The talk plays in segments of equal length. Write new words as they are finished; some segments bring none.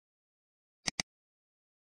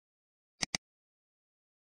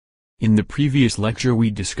In the previous lecture we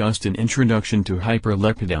discussed an introduction to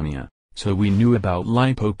hyperlipidemia, so we knew about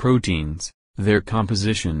lipoproteins, their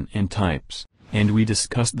composition and types, and we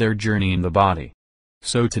discussed their journey in the body.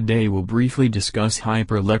 So today we'll briefly discuss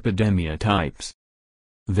hyperlipidemia types.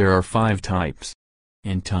 There are 5 types,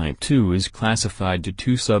 and type 2 is classified to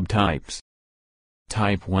 2 subtypes.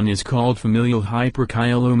 Type 1 is called Familial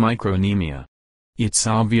Hyperkylomicronemia. It's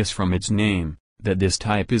obvious from its name that this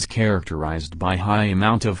type is characterized by high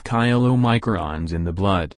amount of chylomicrons in the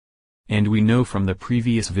blood. And we know from the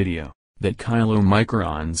previous video that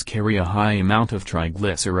chylomicrons carry a high amount of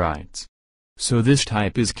triglycerides. So this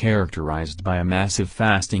type is characterized by a massive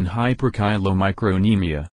fasting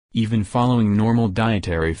hyperchylomicronemia, even following normal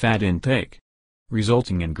dietary fat intake,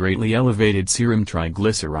 resulting in greatly elevated serum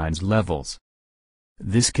triglycerides levels.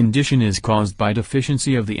 This condition is caused by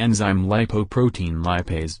deficiency of the enzyme lipoprotein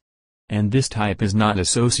lipase, and this type is not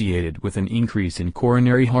associated with an increase in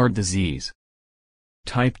coronary heart disease.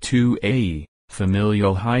 Type 2A,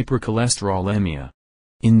 Familial Hypercholesterolemia.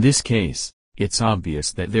 In this case, it's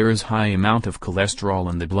obvious that there is high amount of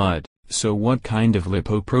cholesterol in the blood, so what kind of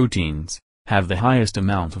lipoproteins have the highest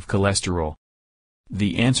amount of cholesterol?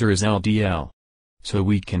 The answer is LDL. So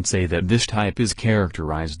we can say that this type is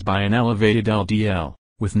characterized by an elevated LDL,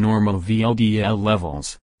 with normal VLDL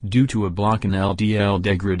levels, due to a block in LDL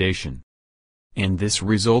degradation. And this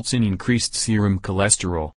results in increased serum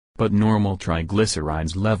cholesterol, but normal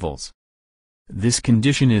triglycerides levels. This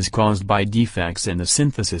condition is caused by defects in the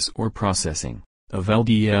synthesis or processing of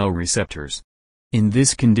LDL receptors. In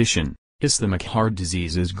this condition, ischemic heart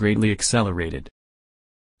disease is greatly accelerated.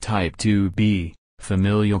 Type 2B,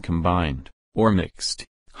 Familial Combined, or Mixed,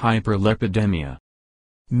 Hyperlipidemia.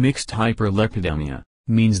 Mixed hyperlipidemia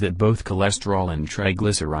means that both cholesterol and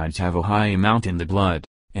triglycerides have a high amount in the blood,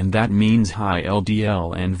 and that means high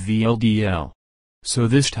LDL and VLDL. So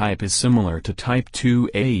this type is similar to type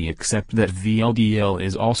 2A except that VLDL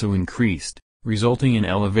is also increased, resulting in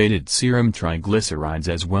elevated serum triglycerides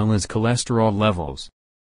as well as cholesterol levels.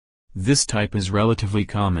 This type is relatively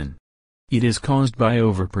common. It is caused by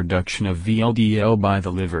overproduction of VLDL by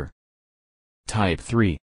the liver. Type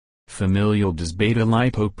 3. Familial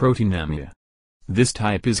dysbetalipoproteinemia. This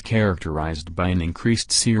type is characterized by an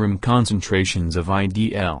increased serum concentrations of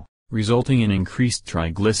IDL, resulting in increased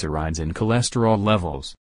triglycerides and cholesterol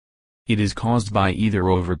levels. It is caused by either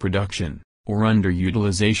overproduction, or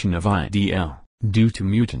underutilization of IDL, due to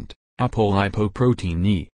mutant, apolipoprotein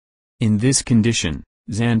E. In this condition,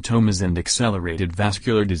 xanthomas and accelerated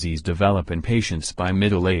vascular disease develop in patients by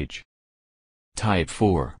middle age. Type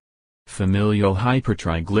 4. Familial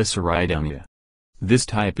hypertriglyceridemia. This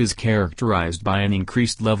type is characterized by an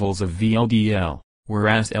increased levels of VLDL,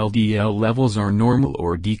 whereas LDL levels are normal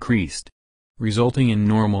or decreased, resulting in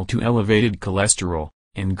normal to elevated cholesterol,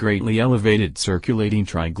 and greatly elevated circulating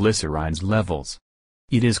triglycerides levels.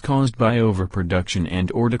 It is caused by overproduction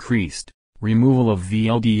and or decreased removal of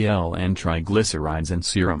VLDL and triglycerides in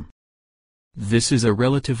serum. This is a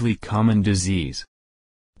relatively common disease.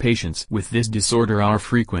 Patients with this disorder are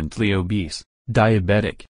frequently obese,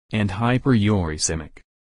 diabetic, and hyperuricemic.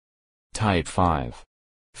 Type 5.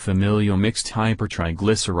 Familial Mixed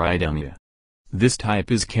Hypertriglyceridemia. This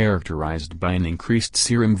type is characterized by an increased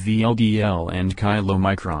serum VLDL and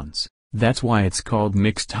chylomicrons, that's why it's called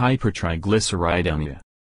mixed hypertriglyceridemia,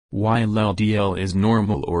 while LDL is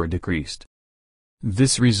normal or decreased.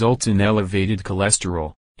 This results in elevated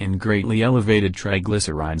cholesterol, and greatly elevated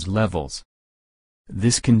triglycerides levels.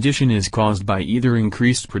 This condition is caused by either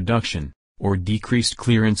increased production, or decreased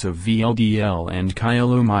clearance of VLDL and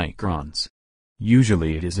chylomicrons.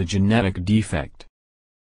 Usually it is a genetic defect.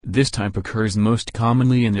 This type occurs most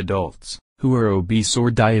commonly in adults, who are obese or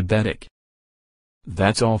diabetic.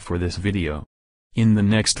 That's all for this video. In the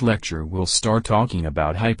next lecture we'll start talking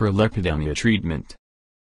about hyperlipidemia treatment.